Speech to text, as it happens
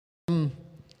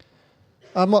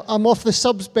I'm off the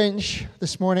subs bench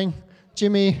this morning.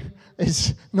 Jimmy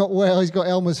is not well. He's got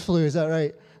Elma's flu. Is that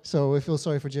right? So we feel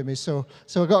sorry for Jimmy. So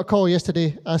I got a call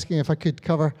yesterday asking if I could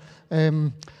cover.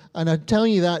 And I'm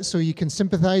telling you that so you can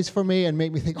sympathize for me and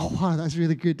make me think, oh, wow, that's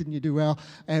really good. Didn't you do well?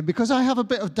 Because I have a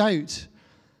bit of doubt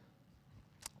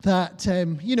that,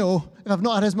 if I've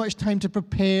not had as much time to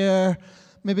prepare,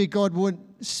 maybe God won't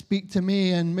speak to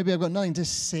me and maybe I've got nothing to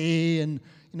say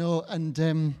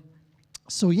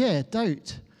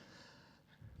doubt.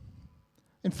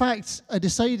 In fact, I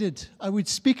decided I would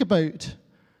speak about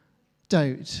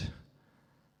doubt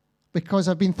because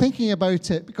I've been thinking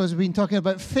about it because we've been talking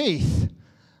about faith.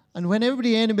 And when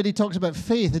anybody talks about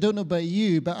faith, I don't know about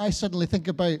you, but I suddenly think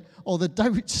about all the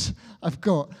doubts I've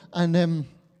got. And it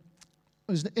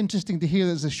was interesting to hear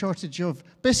there's a shortage of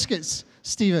biscuits,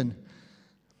 Stephen.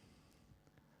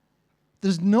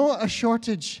 There's not a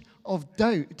shortage of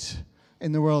doubt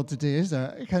in the world today, is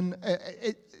there?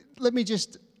 Let me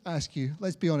just ask you,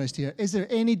 let's be honest here. Is there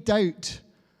any doubt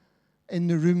in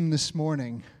the room this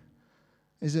morning?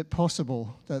 Is it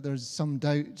possible that there's some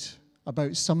doubt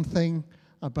about something,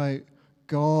 about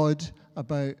God,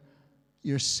 about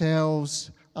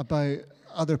yourselves, about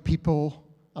other people,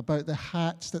 about the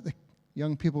hats that the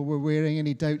young people were wearing?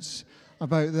 Any doubts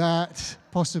about that,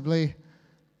 possibly?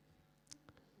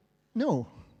 No.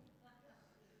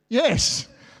 Yes.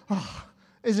 Oh,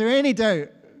 is there any doubt?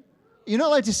 You're not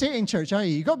allowed to say it in church, are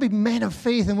you? You've got to be men of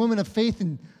faith and women of faith.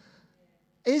 And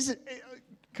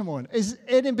come on, has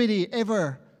anybody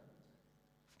ever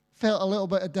felt a little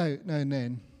bit of doubt now and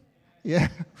then? Yeah?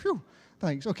 Whew.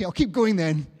 Thanks. Okay, I'll keep going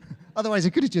then. Otherwise,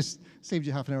 I could have just saved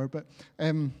you half an hour. But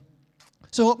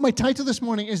so my title this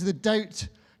morning is The Doubt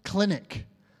Clinic.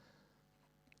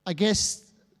 I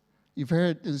guess you've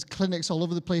heard there's clinics all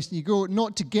over the place, and you go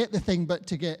not to get the thing, but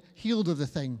to get healed of the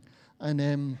thing.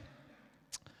 And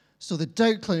so the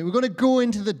doubt clinic, we're going to go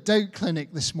into the doubt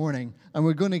clinic this morning, and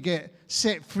we're going to get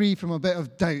set free from a bit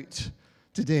of doubt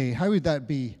today. How would that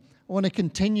be? I want to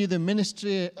continue the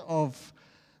ministry of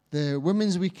the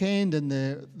Women's Weekend and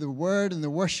the Word and the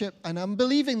worship, and I'm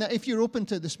believing that if you're open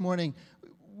to it this morning,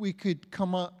 we could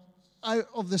come out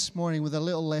of this morning with a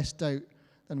little less doubt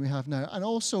than we have now, and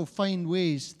also find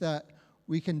ways that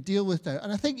we can deal with doubt.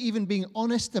 And I think even being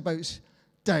honest about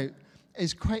doubt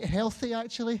is quite healthy,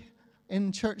 actually,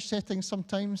 in church settings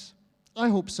sometimes. I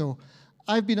hope so.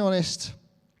 I've been honest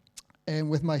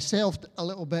with myself a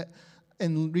little bit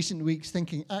in recent weeks,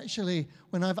 thinking, actually,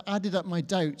 when I've added up my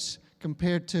doubts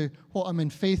compared to what I'm in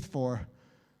faith for,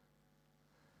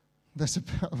 there's a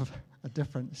bit of a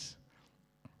difference.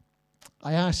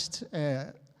 I asked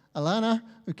Alana,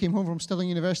 who came home from Stirling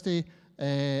University,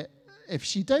 if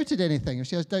she doubted anything, if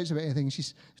she has doubts about anything.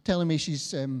 She's telling me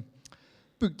she's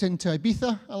booked into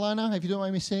Ibiza, Alana, if you don't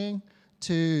mind me saying,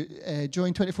 to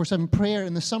join 24/7 prayer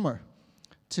in the summer,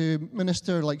 to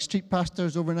minister like street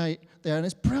pastors overnight there. And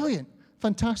it's brilliant,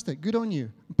 fantastic, good on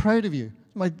you, I'm proud of you.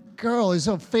 My girl is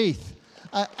of faith.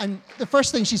 And the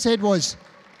first thing she said was,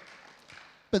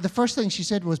 but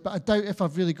I doubt if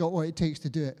I've really got what it takes to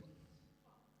do it.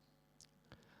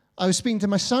 I was speaking to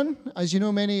my son, as you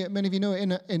know, many of you know,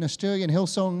 in Australia, in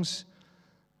Hillsongs,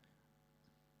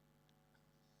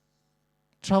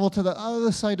 traveled to the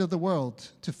other side of the world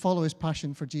to follow his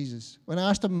passion for Jesus. When I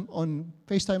asked him on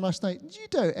FaceTime last night, do you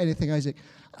doubt anything, Isaac?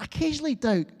 I occasionally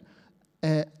doubt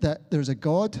that there's a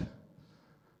God.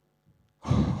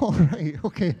 All right,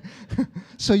 okay.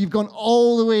 So you've gone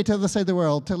all the way to the other side of the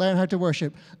world to learn how to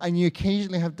worship, and you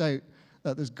occasionally have doubt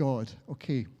that there's God.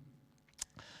 Okay.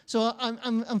 So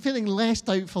I'm feeling less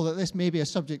doubtful that this may be a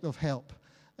subject of help.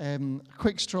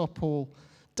 Quick straw poll.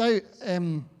 Doubt,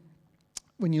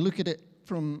 when you look at it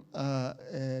from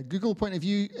a Google point of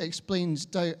view, explains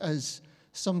doubt as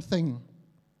something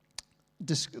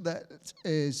that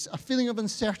is a feeling of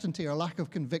uncertainty or lack of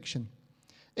conviction.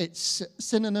 Its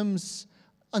synonyms: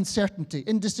 uncertainty,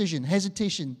 indecision,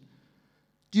 hesitation,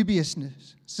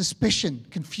 dubiousness, suspicion,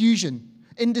 confusion,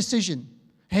 indecision,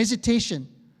 hesitation,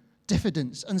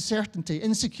 diffidence, uncertainty,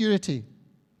 insecurity.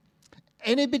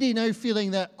 Anybody now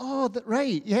feeling that,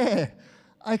 right, yeah,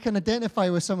 I can identify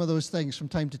with some of those things from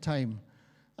time to time.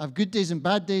 I have good days and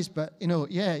bad days, but,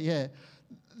 yeah.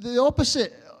 The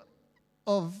opposite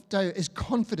of doubt is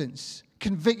confidence,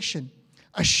 conviction,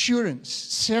 assurance,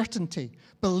 certainty,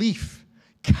 belief,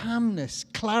 calmness,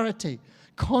 clarity,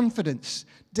 confidence,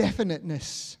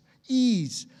 definiteness,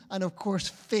 ease, and, of course,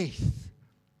 faith.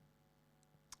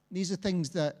 These are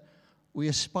things that we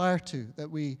aspire to,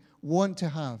 that we want to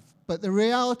have. But the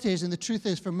reality is, and the truth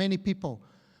is, for many people,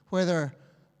 whether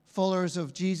followers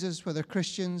of Jesus, whether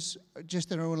Christians,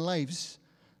 just in our own lives,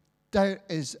 doubt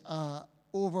is a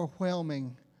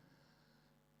overwhelming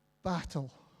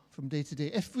battle from day to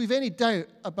day. If we've any doubt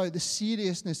about the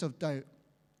seriousness of doubt,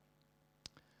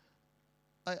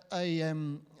 I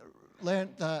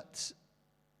learned that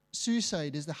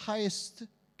suicide is the highest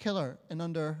killer in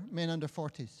men under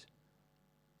 40s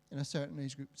in a certain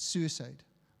age group. Suicide.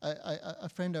 A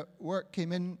friend at work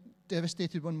came in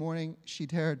devastated one morning.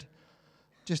 She'd heard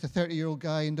just a 30-year-old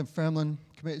guy in Dunfermline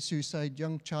committed suicide,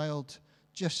 young child,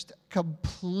 just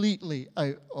completely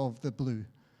out of the blue.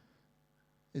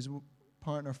 His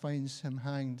partner finds him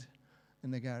hanged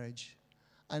in the garage.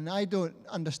 And I don't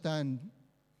understand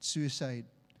suicide,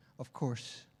 of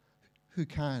course. Who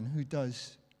can? Who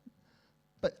does?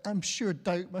 But I'm sure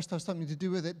doubt must have something to do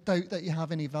with it. Doubt that you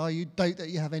have any value, doubt that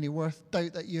you have any worth,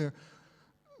 doubt that you're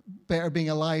better being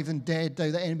alive than dead,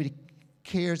 doubt that anybody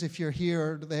cares if you're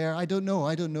here or there. I don't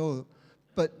know.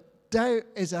 But doubt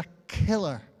is a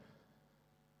killer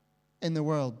in the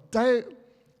world. Doubt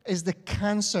is the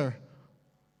cancer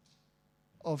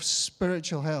of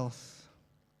spiritual health.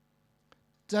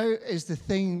 Doubt is the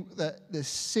thing that the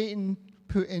Satan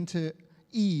put into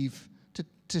Eve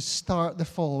to start the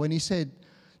fall when he said,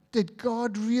 did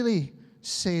God really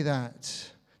say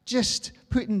that? Just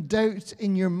putting doubt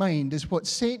in your mind is what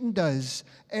Satan does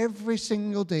every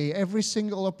single day, every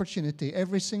single opportunity,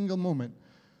 every single moment.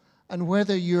 And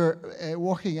whether you're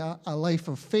walking a life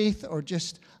of faith or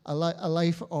just a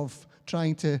life of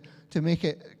trying to make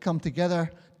it come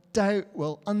together, doubt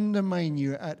will undermine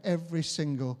you at every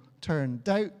single turn.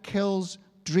 Doubt kills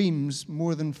dreams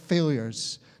more than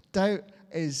failures. Doubt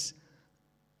is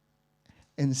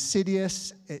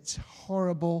insidious, it's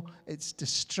horrible, it's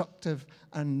destructive,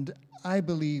 and I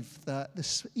believe that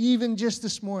even just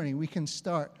this morning we can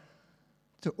start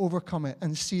to overcome it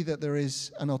and see that there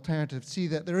is an alternative, see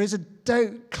that there is a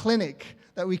doubt clinic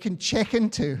that we can check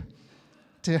into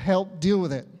to help deal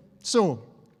with it. So,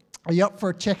 are you up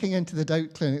for checking into the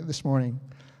doubt clinic this morning?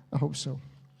 I hope so.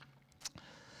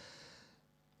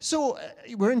 So,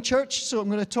 we're in church, so I'm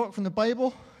going to talk from the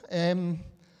Bible.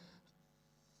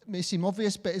 It may seem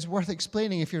obvious, but it's worth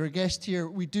explaining if you're a guest here.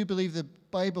 We do believe the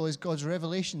Bible is God's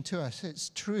revelation to us. It's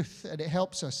truth, and it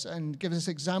helps us and gives us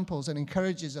examples and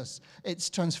encourages us. It's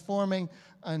transforming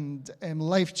and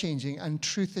life-changing, and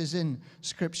truth is in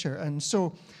Scripture. And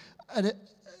so, the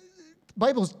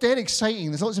Bible's dead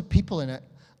exciting. There's lots of people in it.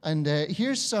 And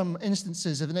here's some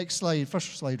instances of the next slide.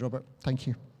 First slide, Robert. Thank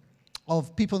you.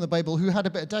 Of people in the Bible who had a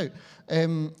bit of doubt.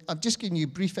 I've just given you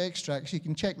brief extracts. You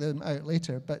can check them out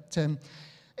later. But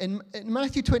in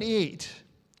Matthew 28,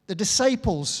 the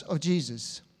disciples of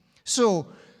Jesus. So,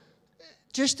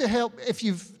 just to help, if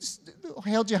you've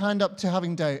held your hand up to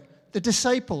having doubt, the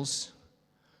disciples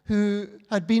who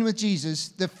had been with Jesus,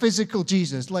 the physical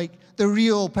Jesus, like the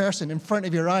real person in front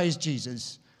of your eyes,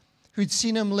 Jesus, who'd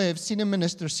seen him live, seen him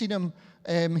minister, seen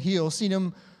him heal, seen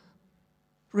him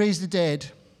raise the dead,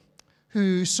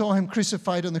 who saw him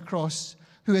crucified on the cross,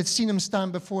 who had seen him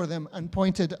stand before them and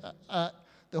pointed at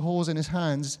the holes in his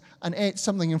hands and ate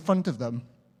something in front of them.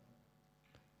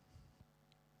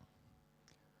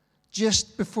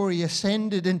 Just before he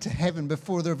ascended into heaven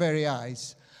before their very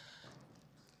eyes.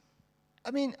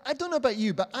 I mean, I don't know about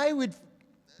you, but I would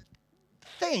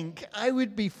think I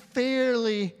would be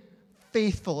fairly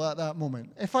faithful at that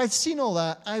moment. If I'd seen all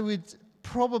that, I would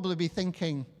probably be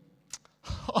thinking,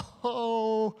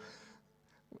 oh,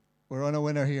 we're on a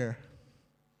winner here.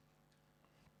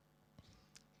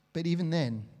 But even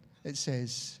then, it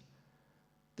says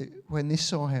that when they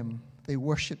saw him, they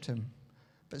worshipped him,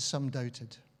 but some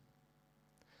doubted.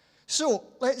 So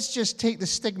let's just take the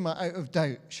stigma out of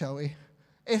doubt, shall we?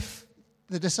 If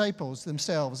the disciples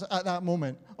themselves, at that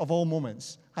moment of all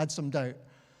moments, had some doubt,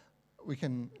 we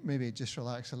can maybe just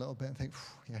relax a little bit and think,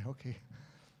 yeah, okay,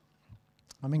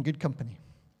 I'm in good company.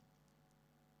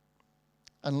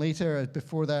 And later,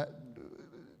 before that,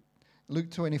 Luke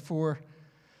 24,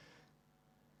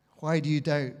 why do you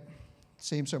doubt?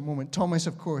 Same sort of moment. Thomas,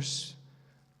 of course,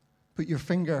 put your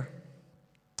finger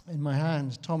in my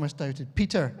hand. Thomas doubted.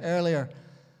 Peter, earlier,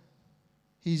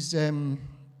 he's, the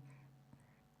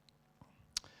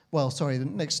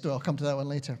next, I'll come to that one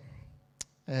later.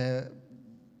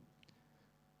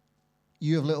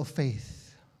 You have little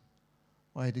faith.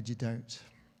 Why did you doubt?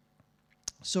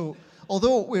 So,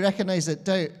 although we recognize that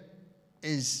doubt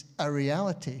is a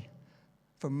reality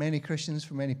for many Christians,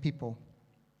 for many people,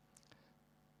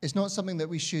 it's not something that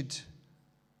we should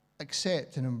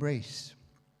accept and embrace.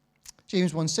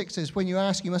 James 1:6 says, when you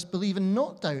ask, you must believe and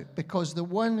not doubt, because the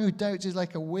one who doubts is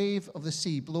like a wave of the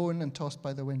sea, blown and tossed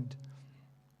by the wind.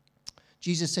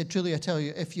 Jesus said, truly I tell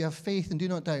you, if you have faith and do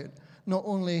not doubt, not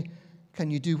only can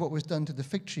you do what was done to the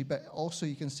fig tree, but also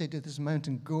you can say to this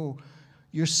mountain, go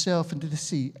yourself into the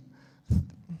sea,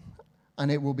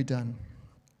 and it will be done.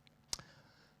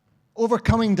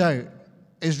 Overcoming doubt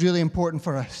is really important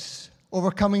for us.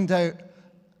 Overcoming doubt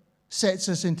sets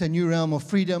us into a new realm of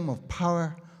freedom, of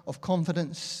power, of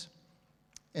confidence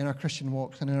in our Christian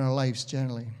walks and in our lives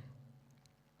generally.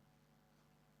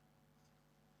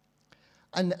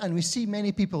 And we see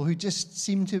many people who just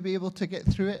seem to be able to get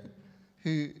through it,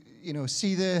 who,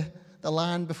 see the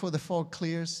land before the fog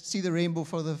clears, see the rainbow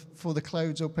before the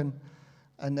clouds open,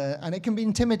 and it can be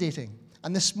intimidating.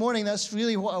 And this morning, that's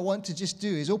really what I want to just do,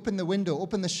 is open the window,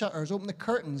 open the shutters, open the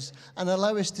curtains, and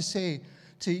allow us to say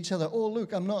to each other, oh,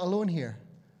 look, I'm not alone here.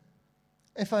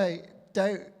 If I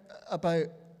doubt about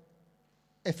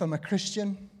if I'm a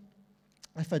Christian,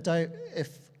 if I doubt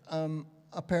if I'm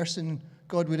a person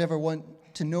God would ever want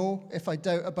to know, if I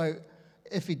doubt about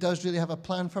if he does really have a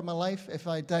plan for my life, if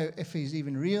I doubt if he's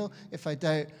even real, if I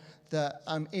doubt that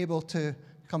I'm able to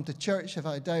come to church, if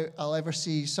I doubt I'll ever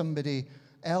see somebody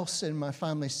else in my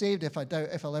family saved, if I doubt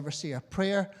if I'll ever see a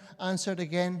prayer answered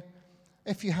again.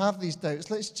 If you have these doubts,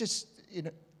 let's just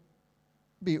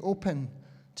be open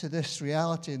to this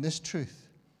reality and this truth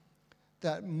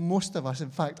that most of us, in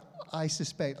fact, I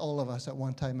suspect all of us at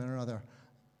one time or another,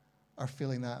 are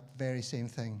feeling that very same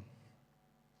thing.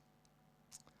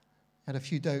 Had a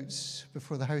few doubts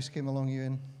before the house came along,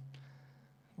 Ewan.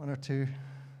 One or two.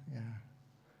 Yeah.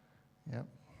 Yep.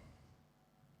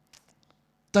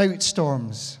 Doubt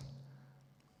storms.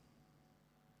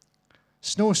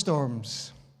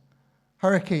 Snowstorms.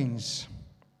 Hurricanes.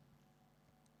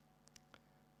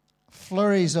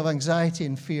 Flurries of anxiety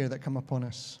and fear that come upon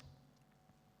us.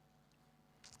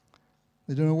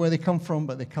 They don't know where they come from,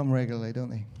 but they come regularly, don't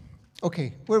they?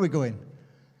 Okay, where are we going?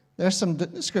 There's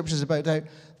some scriptures about doubt.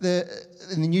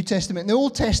 In the New Testament, in the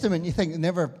Old Testament, you think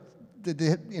never did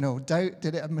doubt,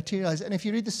 did it materialize? And if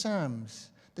you read the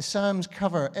Psalms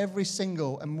cover every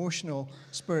single emotional,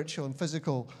 spiritual, and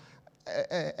physical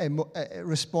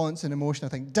response and emotion. I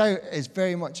think doubt is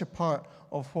very much a part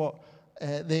of what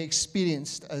they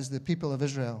experienced as the people of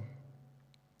Israel.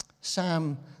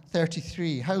 Psalm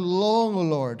 33, how long, O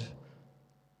Lord,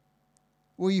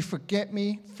 will you forget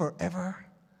me forever?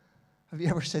 Have you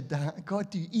ever said that? God,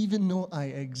 do you even know I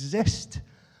exist?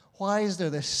 Why is there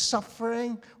this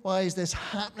suffering? Why is this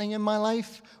happening in my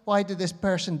life? Why did this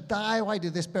person die? Why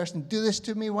did this person do this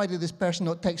to me? Why did this person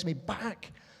not text me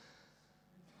back?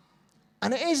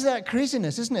 And it is that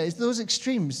craziness, isn't it? It's those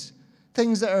extremes.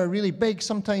 Things that are really big,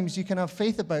 sometimes you can have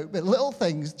faith about, but little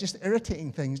things, just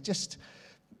irritating things,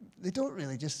 they don't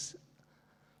really just...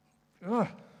 Ugh.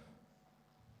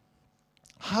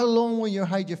 How long will you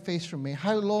hide your face from me?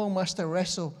 How long must I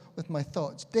wrestle with my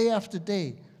thoughts? Day after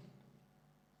day,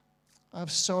 I have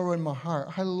sorrow in my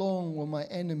heart. How long will my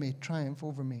enemy triumph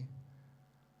over me?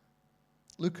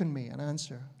 Look on me and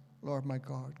answer, Lord my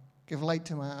God. Give light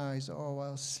to my eyes, or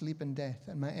I'll sleep in death,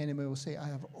 and my enemy will say, I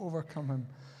have overcome him,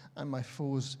 and my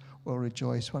foes will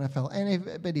rejoice. When I feel,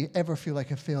 anybody ever feel like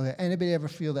a failure? Anybody ever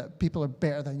feel that people are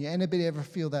better than you? Anybody ever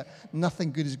feel that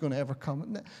nothing good is going to ever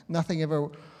come? Nothing ever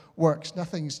works.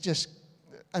 Nothing's just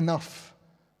enough.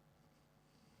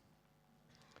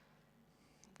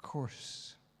 Of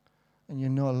course. And you're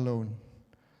not alone.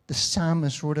 The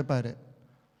psalmist wrote about it.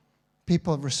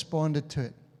 People have responded to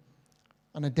it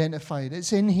and identified.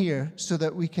 It's in here so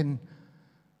that we can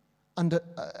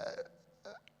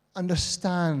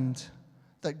understand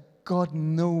that God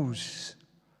knows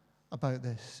about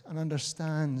this and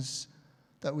understands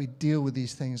that we deal with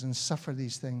these things and suffer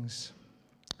these things.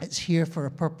 It's here for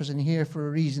a purpose and here for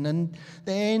a reason. And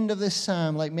the end of this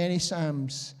psalm, like many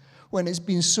psalms, when it's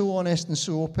been so honest and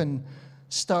so open,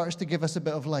 starts to give us a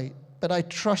bit of light. But I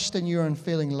trust in your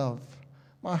unfailing love.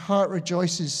 My heart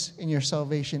rejoices in your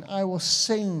salvation. I will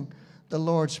sing the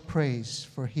Lord's praise,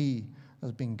 for he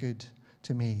has been good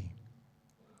to me.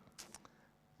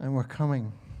 And we're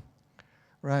coming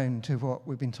round to what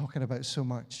we've been talking about so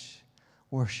much: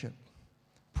 worship,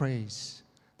 praise,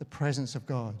 the presence of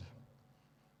God.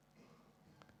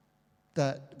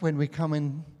 That when we come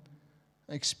and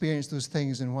experience those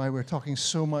things, and why we're talking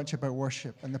so much about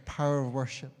worship and the power of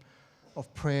worship,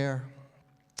 of prayer,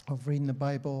 of reading the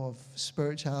Bible, of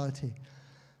spirituality,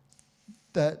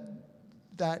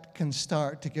 that can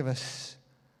start to give us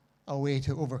a way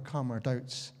to overcome our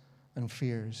doubts and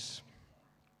fears.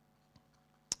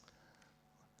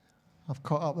 I've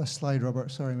caught up with the slide,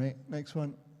 Robert. Sorry, mate. Next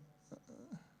one.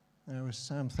 There was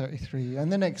Psalm 33.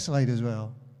 And the next slide as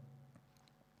well.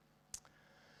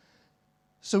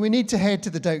 So we need to head to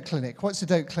the Doubt Clinic. What's the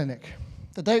Doubt Clinic?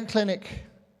 The Doubt Clinic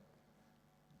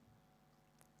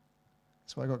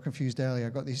So I got confused earlier. I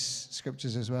got these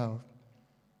scriptures as well.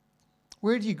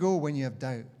 Where do you go when you have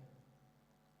doubt?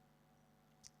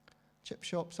 Chip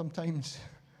shop sometimes.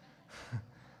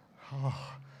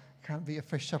 Oh, can't beat a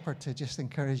fish supper to just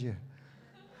encourage you.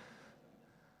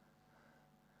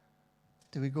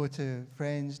 Do we go to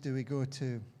friends? Do we go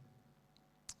to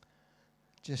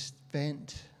just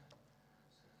vent?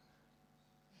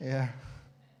 Yeah.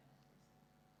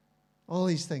 All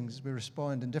these things, we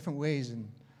respond in different ways. And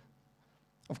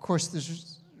of course,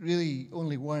 there's really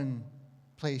only one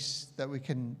place that we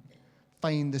can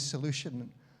find the solution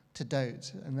to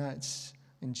doubt, and that's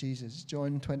in Jesus.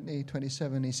 John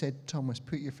 20:27, he said to Thomas,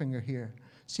 put your finger here.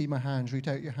 See my hands, reach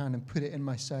out your hand and put it in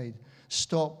my side.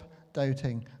 Stop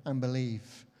doubting and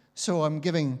believe. So I'm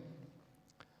giving,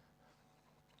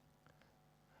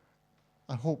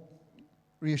 I hope,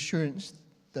 reassurance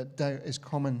that doubt is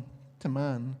common to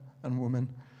man and woman.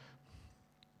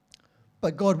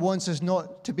 But God wants us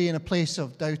not to be in a place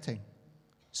of doubting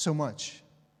so much.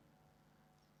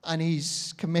 And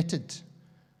he's committed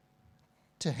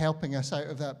to helping us out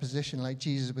of that position like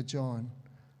Jesus with John.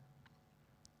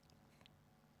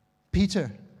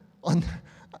 Peter, I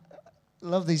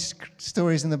love these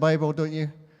stories in the Bible, don't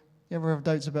you? You ever have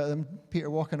doubts about them? Peter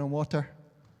walking on water.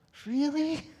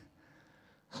 Really?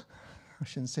 I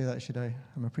shouldn't say that, should I?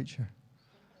 I'm a preacher.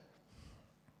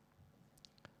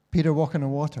 Peter walking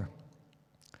on water.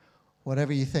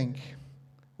 Whatever you think,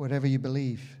 whatever you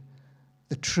believe,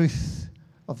 the truth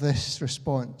of this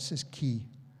response is key.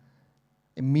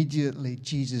 Immediately,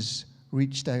 Jesus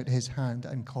reached out his hand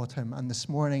and caught him. And this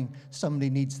morning,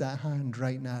 somebody needs that hand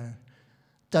right now.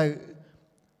 Doubt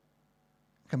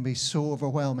can be so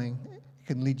overwhelming. It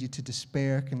can lead you to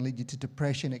despair, it can lead you to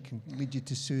depression, it can lead you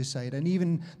to suicide. And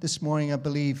even this morning, I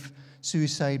believe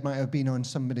suicide might have been on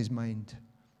somebody's mind.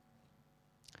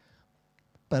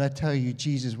 But I tell you,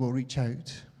 Jesus will reach out.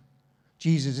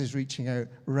 Jesus is reaching out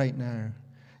right now.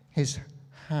 His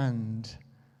hand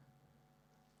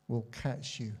will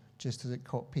catch you, just as it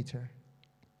caught Peter.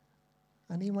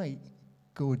 And he might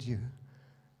goad you,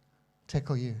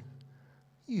 tickle you.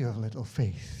 You have little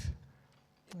faith.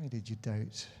 Why did you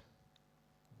doubt?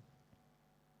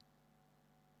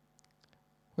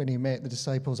 When he met the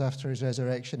disciples after his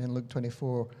resurrection in Luke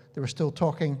 24, they were still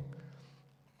talking.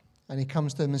 And he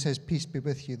comes to them and says, peace be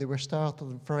with you. They were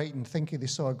startled and frightened, thinking they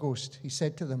saw a ghost. He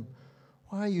said to them,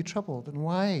 why are you troubled? And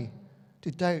why do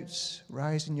doubts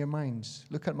rise in your minds?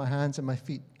 Look at my hands and my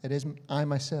feet. It is I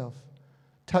myself.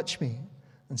 Touch me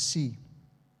and see.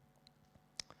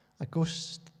 A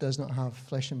ghost does not have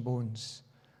flesh and bones,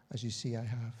 as you see I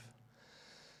have.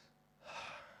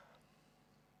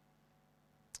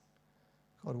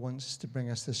 God wants to bring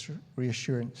us this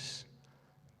reassurance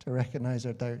to recognize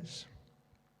our doubts.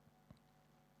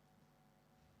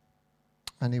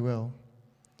 And he will.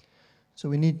 So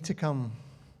we need to come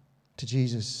to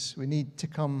Jesus. We need to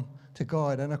come to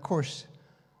God. And of course,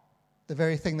 the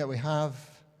very thing that we have,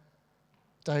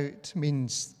 doubt,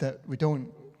 means that we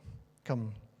don't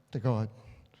come to God.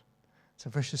 It's a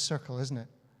vicious circle, isn't it?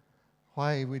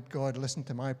 Why would God listen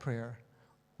to my prayer?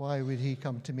 Why would he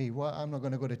come to me? I'm not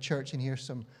going to go to church and hear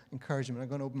some encouragement. I'm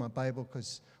going to open my Bible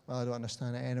because, well, I don't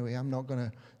understand it anyway. I'm not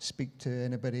going to speak to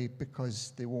anybody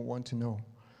because they won't want to know.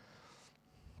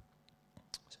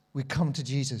 We come to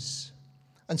Jesus.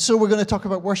 And so we're going to talk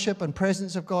about worship and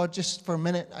presence of God just for a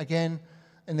minute again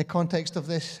in the context of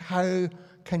this. How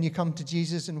can you come to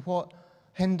Jesus and what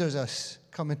hinders us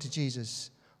coming to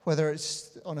Jesus? Whether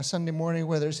it's on a Sunday morning,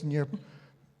 whether it's in your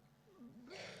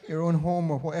own home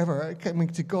or whatever, coming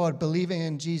to God, believing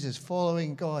in Jesus,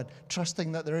 following God,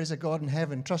 trusting that there is a God in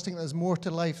heaven, trusting that there's more to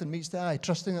life than meets the eye,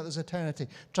 trusting that there's eternity,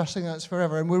 trusting that it's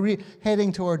forever. And we're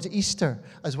heading towards Easter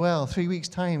as well, 3 weeks'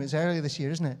 time. It's early this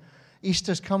year, isn't it?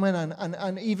 Easter's coming,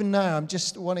 and even now, I'm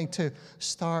just wanting to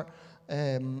start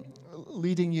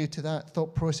leading you to that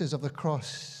thought process of the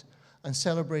cross and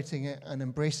celebrating it and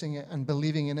embracing it and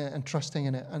believing in it and trusting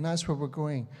in it. And that's where we're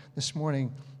going this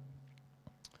morning.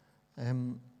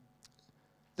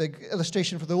 The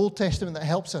illustration for the Old Testament that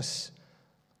helps us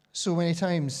so many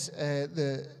times,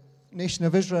 the nation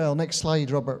of Israel. Next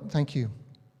slide, Robert. Thank you.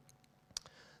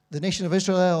 The nation of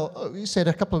Israel, we said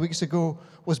a couple of weeks ago,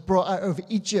 was brought out of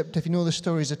Egypt, if you know the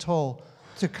stories at all,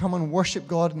 to come and worship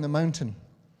God in the mountain.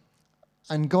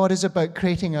 And God is about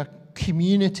creating a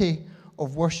community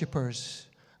of worshipers,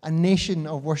 a nation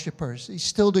of worshipers. He's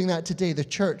still doing that today. The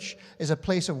church is a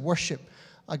place of worship,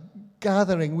 a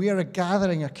gathering. We are a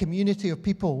gathering, a community of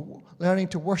people learning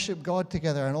to worship God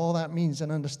together and all that means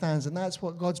and understands. And that's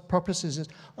what God's purposes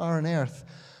are on earth.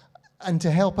 And to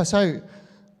help us out,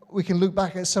 we can look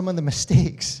back at some of the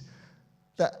mistakes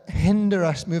that hinder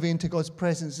us moving into God's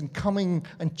presence and coming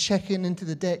and checking into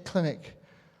the debt clinic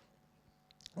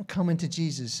and coming to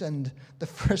Jesus. And the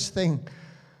first thing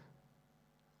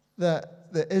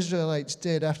that the Israelites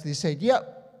did after they said,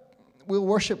 yep, we'll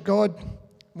worship God.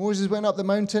 Moses went up the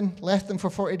mountain, left them for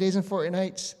 40 days and 40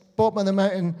 nights. Bottom of the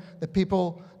mountain, the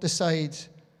people decide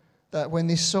that when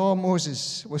they saw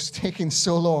Moses was taking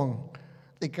so long,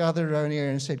 they gathered around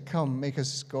here and said, come, make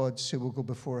us gods who will go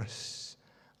before us.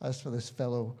 As for this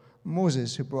fellow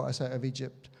Moses who brought us out of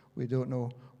Egypt, we don't know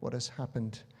what has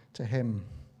happened to him.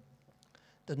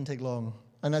 Didn't take long.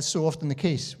 And that's so often the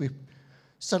case.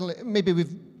 Maybe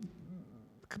we've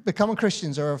become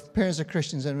Christians, or our parents are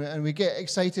Christians, and we get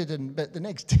excited, but the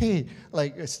next day,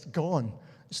 like, it's gone.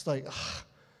 It's like,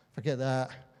 forget that.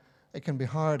 It can be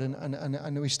hard,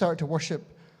 and we start to worship.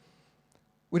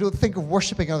 We don't think of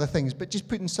worshiping other things, but just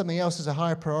putting something else as a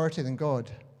higher priority than God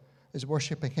is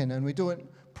worshiping Him. And we don't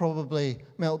probably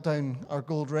melt down our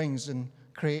gold rings and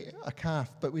create a calf,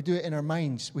 but we do it in our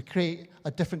minds. We create a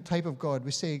different type of God.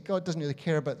 We say, God doesn't really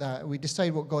care about that. We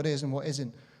decide what God is and what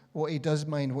isn't, what He does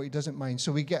mind, what He doesn't mind.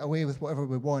 So we get away with whatever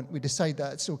we want. We decide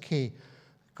that it's okay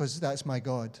because that's my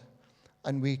God.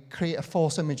 And we create a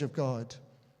false image of God,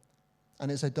 and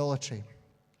it's idolatry.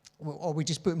 Or we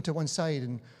just put Him to one side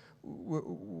and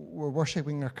we're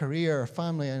worshiping our career, our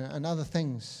family, and other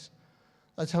things.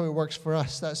 That's how it works for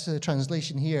us. That's the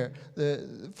translation here.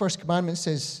 The first commandment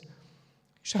says, you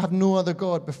shall have no other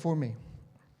God before me.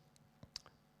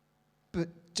 But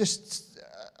just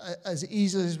as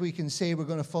easily as we can say we're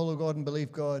going to follow God and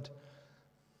believe God,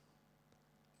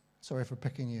 sorry for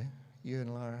picking you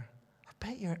and Lara.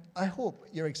 I hope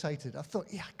you're excited. I thought,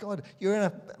 yeah, God, you're in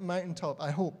a mountaintop, I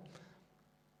hope.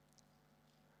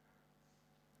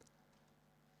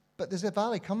 But there's a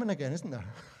valley coming again, isn't there?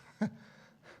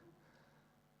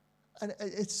 And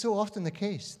it's so often the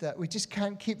case that we just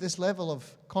can't keep this level of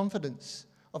confidence,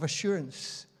 of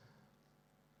assurance,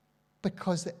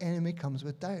 because the enemy comes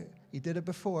with doubt. He did it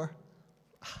before.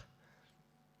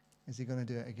 Is he going to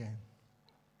do it again?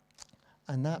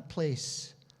 And that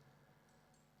place,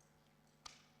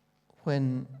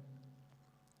 when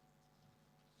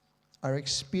our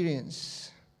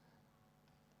experience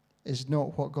is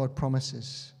not what God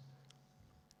promises,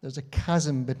 there's a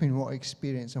chasm between what we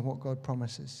experience and what God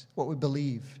promises, what we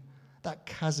believe. That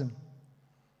chasm.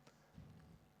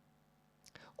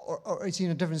 Or it's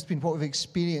a difference between what we've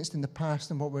experienced in the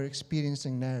past and what we're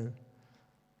experiencing now.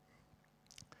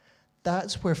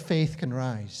 That's where faith can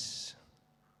rise.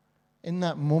 In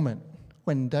that moment,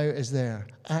 when doubt is there,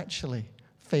 actually,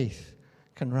 faith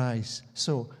can rise.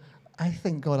 So I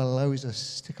think God allows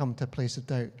us to come to a place of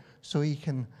doubt so He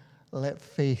can let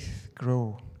faith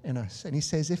grow in us. And He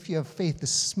says, if you have faith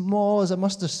as small as a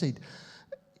mustard seed,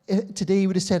 today He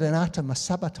would have said an atom, a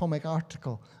subatomic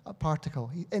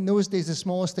particle. In those days, the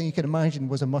smallest thing you could imagine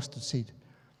was a mustard seed.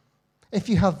 If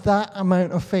you have that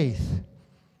amount of faith,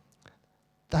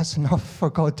 that's enough for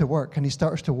God to work, and He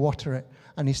starts to water it,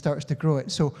 and He starts to grow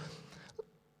it. So,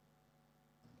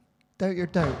 doubt your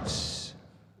doubts.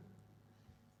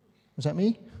 Was that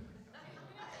me?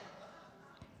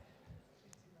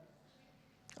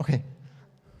 Okay.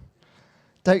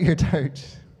 Doubt your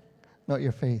doubts, not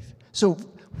your faith. So,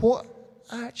 what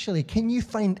actually, can you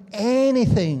find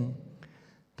anything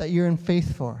that you're in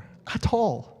faith for at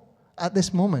all at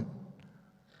this moment?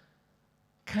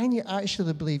 Can you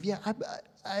actually believe, yeah,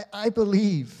 I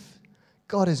believe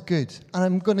God is good, and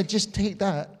I'm going to just take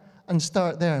that and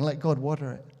start there and let God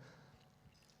water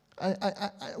it?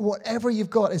 Whatever you've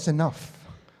got is enough.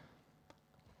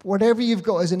 Whatever you've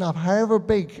got is enough. However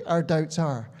big our doubts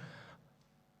are,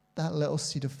 that little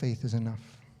seed of faith is enough.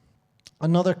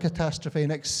 Another catastrophe,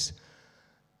 next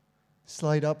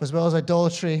slide up, as well as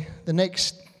idolatry. The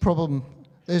next problem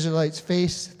the Israelites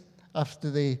faced after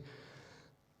they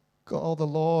got all the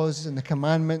laws and the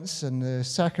commandments and the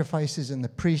sacrifices and the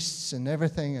priests and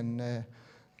everything, and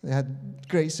they had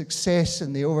great success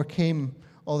and they overcame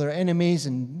all their enemies,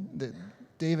 and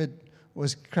David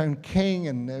was crowned king,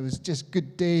 and it was just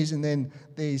good days. And then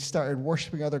they started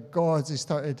worshiping other gods. They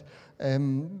started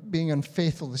being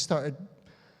unfaithful. They started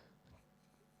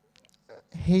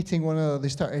hating one another. They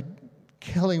started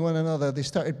killing one another. They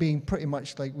started being pretty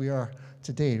much like we are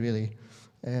today, really,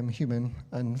 human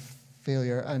and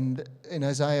failure. And in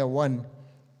Isaiah 1,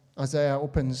 Isaiah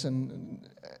opens and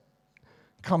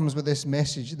comes with this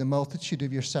message: the multitude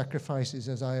of your sacrifices,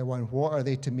 Isaiah 1, what are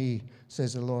they to me,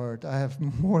 says the Lord? I have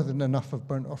more than enough of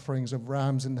burnt offerings, of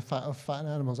rams and the fat of fattened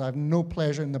animals. I have no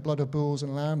pleasure in the blood of bulls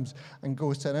and lambs and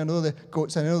goats. And I know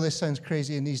this sounds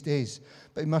crazy in these days,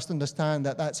 but you must understand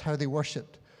that that's how they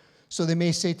worshipped. So they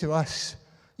may say to us,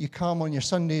 you come on your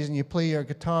Sundays and you play your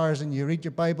guitars and you read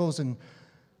your Bibles, and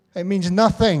it means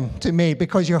nothing to me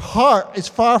because your heart is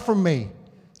far from me.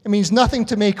 It means nothing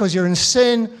to me because you're in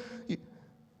sin.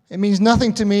 It means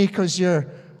nothing to me because you're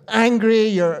angry,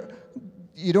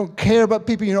 you don't care about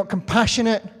people, you're not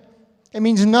compassionate. It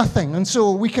means nothing. And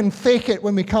so we can fake it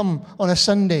when we come on a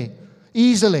Sunday,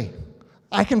 easily.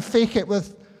 I can fake it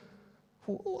with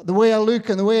the way I look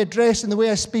and the way I dress and the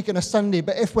way I speak on a Sunday.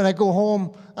 But if when I go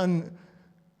home and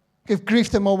give grief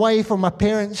to my wife or my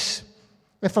parents,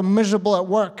 if I'm miserable at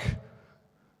work,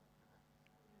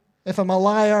 if I'm a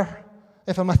liar,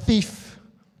 if I'm a thief,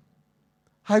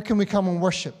 how can we come and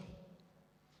worship?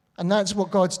 And that's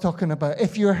what God's talking about.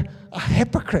 If you're a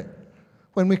hypocrite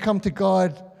when we come to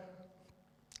God,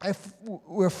 if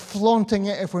we're flaunting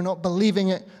it, if we're not believing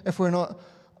it, if we're not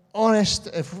honest,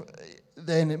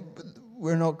 then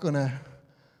we're not going to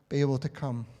be able to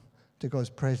come to God's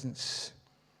presence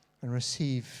and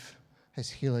receive His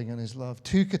healing and His love.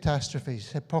 2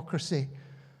 catastrophes, hypocrisy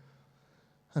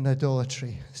and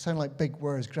idolatry. They sound like big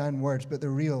words, grand words, but they're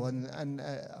real. And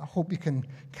I hope you can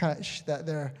catch that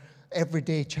they're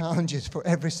everyday challenges for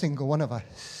every single one of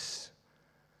us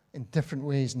in different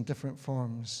ways and different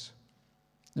forms.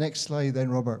 Next slide then,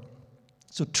 Robert.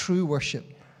 So true worship.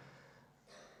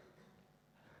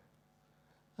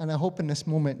 And I hope in this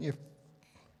moment you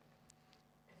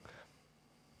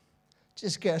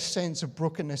just get a sense of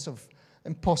brokenness, of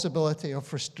impossibility, of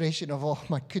frustration, of, oh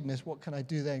my goodness, what can I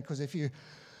do then? Because if you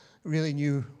really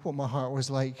knew what my heart was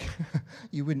like,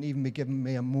 you wouldn't even be giving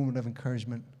me a moment of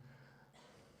encouragement.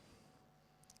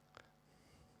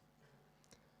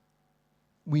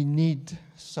 We need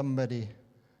somebody.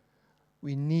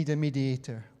 We need a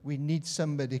mediator. We need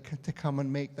somebody to come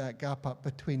and make that gap up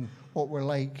between what we're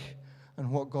like and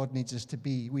what God needs us to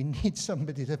be. We need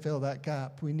somebody to fill that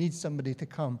gap. We need somebody to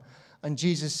come. And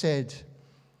Jesus said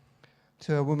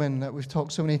to a woman that we've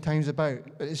talked so many times about,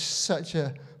 but it's such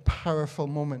a powerful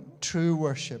moment, true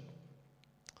worship.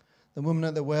 The woman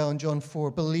at the well in John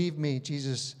 4, believe me,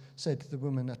 Jesus said to the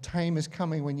woman, a time is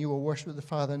coming when you will worship the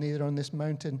Father neither on this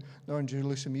mountain nor in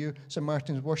Jerusalem. You,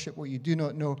 Samaritans, worship what you do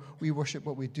not know. We worship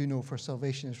what we do know, for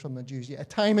salvation is from the Jews. Yet a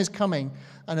time is coming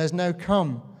and has now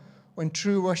come when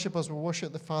true worshippers will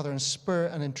worship the Father in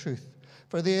spirit and in truth.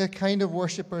 For they are the kind of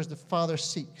worshippers the Father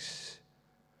seeks.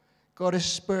 God is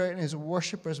spirit, and His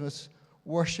worshippers must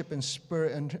worship in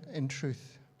spirit and in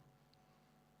truth.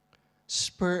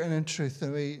 Spirit and in truth.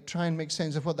 And we try and make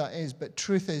sense of what that is, but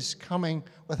truth is coming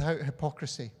without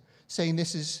hypocrisy, saying,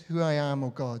 this is who I am, O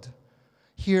God.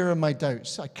 Here are my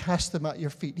doubts. I cast them at your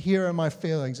feet. Here are my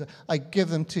failings. I give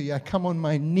them to you. I come on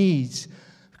my knees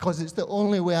because it's the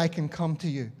only way I can come to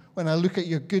you. When I look at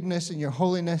your goodness and your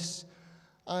holiness,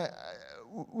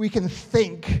 we can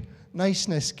think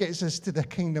niceness gets us to the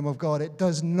kingdom of God. It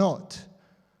does not.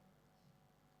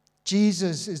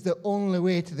 Jesus is the only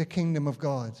way to the kingdom of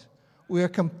God. We are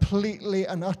completely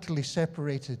and utterly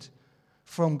separated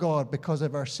from God because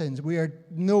of our sins. We are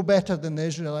no better than the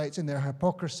Israelites in their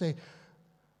hypocrisy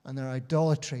and their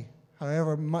idolatry.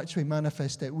 However much we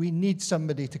manifest it, we need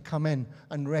somebody to come in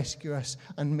and rescue us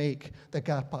and make the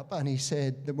gap up. And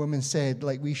the woman said,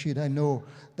 like we should, I know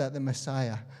that the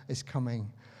Messiah is coming.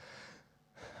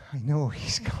 I know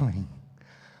He's coming.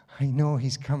 I know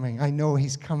He's coming. I know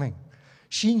He's coming.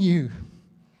 She knew.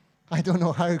 I don't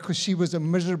know how, because she was a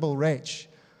miserable wretch,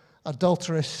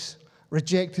 adulteress,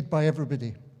 rejected by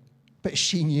everybody. But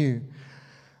she knew.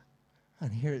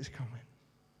 And here it's coming.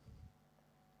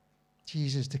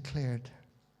 Jesus declared,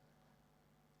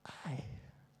 I,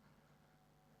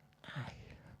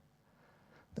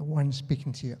 the one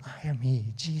speaking to you, I am He,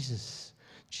 Jesus.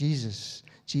 Jesus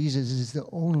is the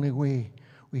only way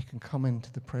we can come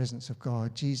into the presence of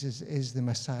God. Jesus is the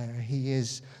Messiah. He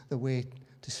is the way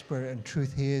to spirit and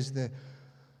truth. He is the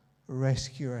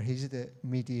rescuer. He's the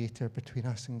mediator between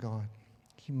us and God.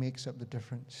 He makes up the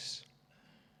difference.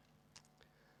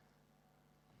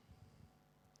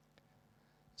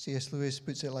 C.S. Lewis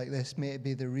puts it like this: may it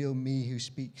be the real me who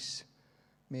speaks.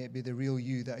 May it be the real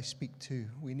you that I speak to.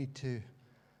 We need to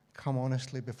come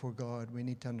honestly before God. We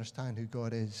need to understand who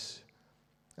God is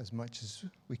as much as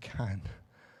we can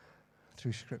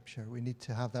through Scripture. We need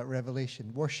to have that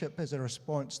revelation. Worship is a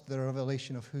response to the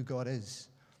revelation of who God is.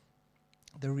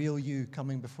 The real you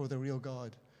coming before the real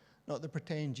God. Not the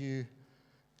pretend you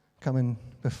coming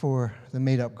before the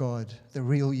made-up God. The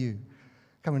real you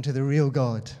coming to the real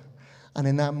God. And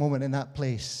in that moment, in that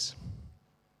place,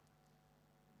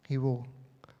 He will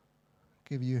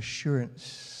give you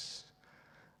assurance.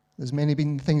 There's many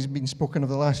things been spoken of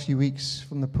the last few weeks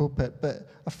from the pulpit, but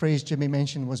a phrase Jimmy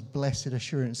mentioned was blessed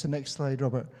assurance. The next slide,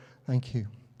 Robert. Thank you.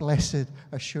 blessed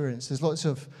assurance. There's lots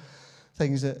of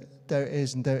things that doubt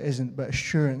is and doubt isn't, but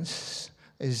assurance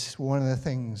is one of the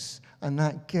things. And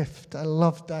that gift, I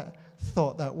love that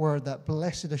thought, that word, that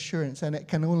blessed assurance, and it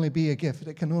can only be a gift.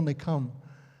 It can only come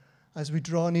as we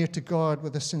draw near to God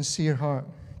with a sincere heart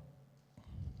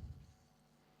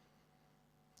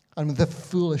and with the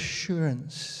full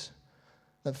assurance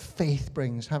that faith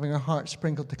brings, having our hearts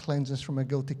sprinkled to cleanse us from a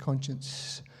guilty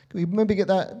conscience. Can we maybe get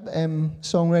that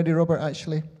song ready, Robert,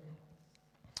 actually?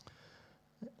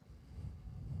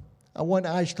 I want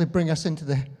to actually bring us into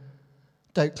the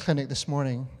doubt clinic this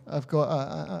morning. I've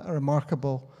got a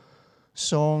remarkable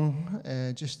song,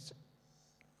 just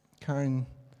Karen,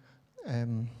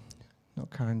 not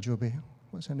Karen Joby.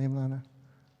 What's her name, Lana?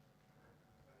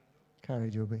 Carrie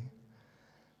Joby.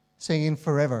 Singing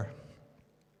Forever.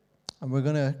 And we're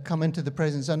going to come into the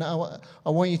presence. And I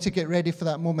want you to get ready for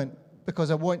that moment, because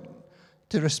I want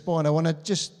to respond. I want to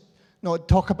just not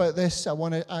talk about this. I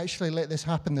want to actually let this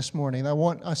happen this morning. I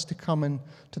want us to come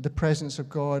into the presence of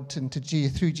God and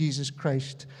through Jesus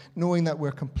Christ, knowing that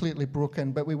we're completely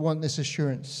broken, but we want this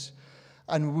assurance.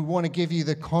 And we want to give you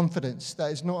the confidence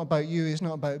that it's not about you, it's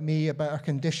not about me, about our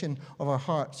condition of our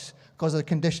hearts, because the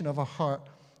condition of our heart,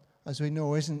 as we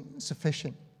know, isn't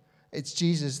sufficient. It's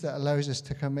Jesus that allows us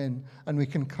to come in, and we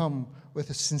can come with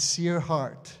a sincere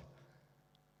heart.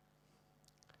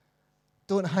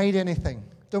 Don't hide anything.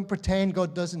 Don't pretend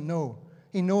God doesn't know.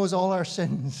 He knows all our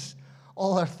sins,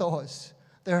 all our thoughts.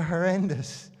 They're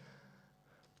horrendous.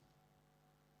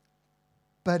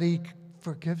 But He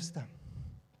forgives them.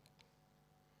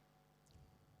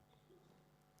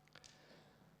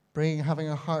 Having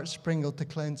our hearts sprinkled to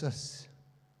cleanse us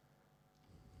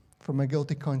from a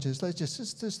guilty conscience. Let's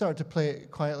just start to play it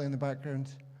quietly in the background.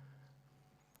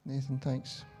 Nathan,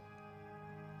 thanks.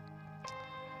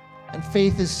 And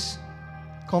faith is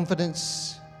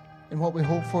confidence in what we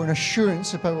hope for, and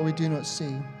assurance about what we do not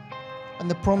see. And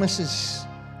the promises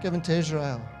given to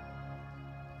Israel.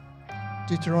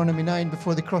 Deuteronomy 9,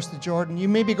 before they crossed the Jordan. You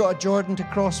maybe got a Jordan to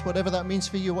cross, whatever that means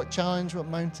for you, what challenge, what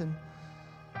mountain.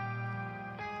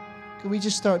 Can we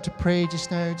just start to pray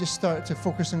just now? Just start to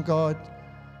focus on God.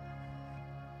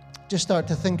 Just start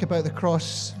to think about the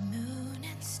cross.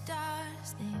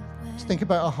 Just think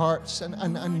about our hearts and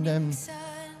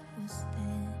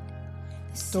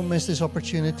don't miss this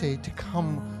opportunity to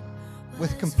come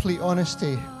with complete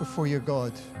honesty before your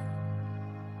God.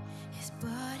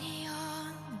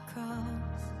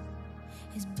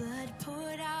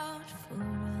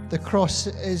 The cross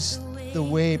is the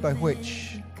way by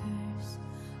which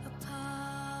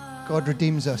God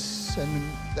redeems us, and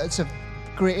that's a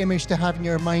great image to have in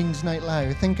your minds night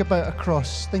now. Think about a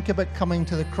cross. Think about coming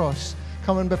to the cross,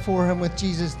 coming before Him with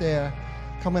Jesus there,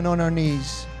 coming on our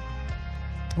knees.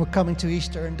 We're coming to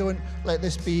Easter, and don't let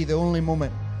this be the only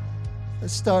moment.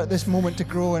 Let's start this moment to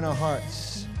grow in our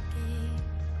hearts.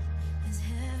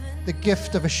 The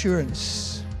gift of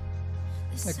assurance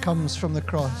that comes from the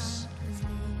cross.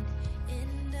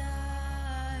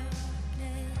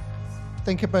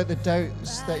 Think about the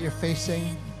doubts that you're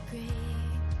facing.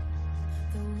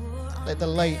 Let the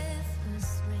light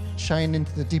shine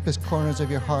into the deepest corners of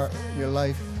your heart, your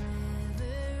life.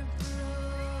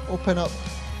 Open up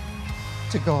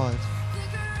to God.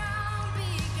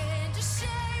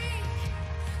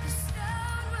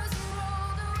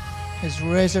 His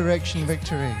resurrection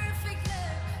victory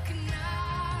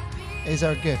is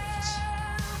our gift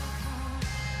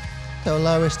to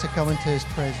allow us to come into His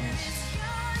presence.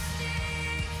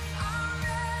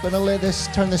 I'm going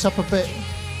to turn this up a bit.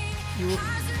 You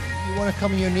want to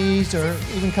come on your knees, or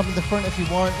even come to the front if you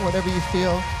want, whatever you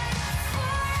feel.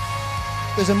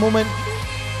 There's a moment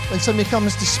when somebody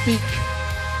comes to speak.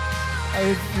 I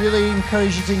would really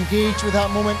encourage you to engage with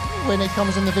that moment when it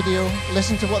comes in the video.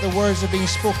 Listen to what the words are being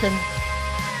spoken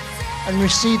and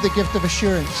receive the gift of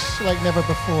assurance like never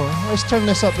before. Let's turn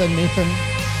this up then, Nathan.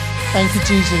 Thank you,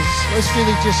 Jesus. Let's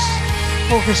really just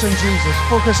focus on Jesus.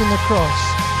 Focus on the cross.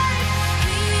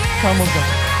 Come on,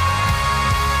 God.